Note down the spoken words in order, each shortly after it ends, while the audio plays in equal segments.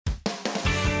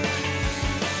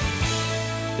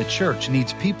The church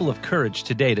needs people of courage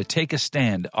today to take a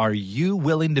stand. Are you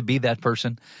willing to be that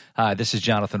person? Hi, this is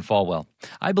Jonathan Falwell.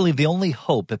 I believe the only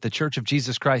hope that the Church of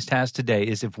Jesus Christ has today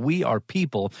is if we are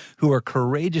people who are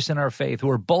courageous in our faith, who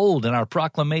are bold in our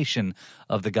proclamation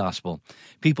of the gospel,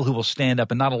 people who will stand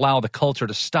up and not allow the culture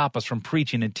to stop us from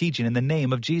preaching and teaching in the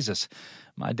name of Jesus.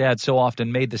 My dad so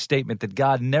often made the statement that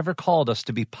God never called us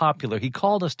to be popular. He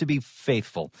called us to be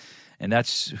faithful. And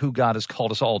that's who God has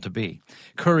called us all to be.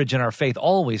 Courage in our faith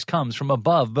always comes from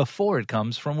above before it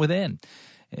comes from within.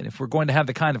 And if we're going to have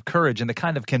the kind of courage and the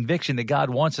kind of conviction that God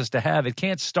wants us to have, it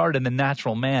can't start in the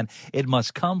natural man. It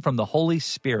must come from the Holy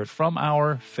Spirit, from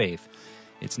our faith.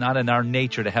 It's not in our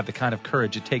nature to have the kind of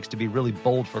courage it takes to be really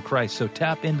bold for Christ. So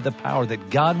tap into the power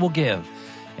that God will give,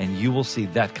 and you will see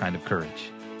that kind of courage.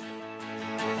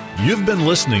 You've been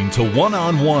listening to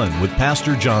One-on-One with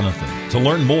Pastor Jonathan. To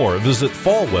learn more, visit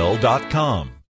falwell.com.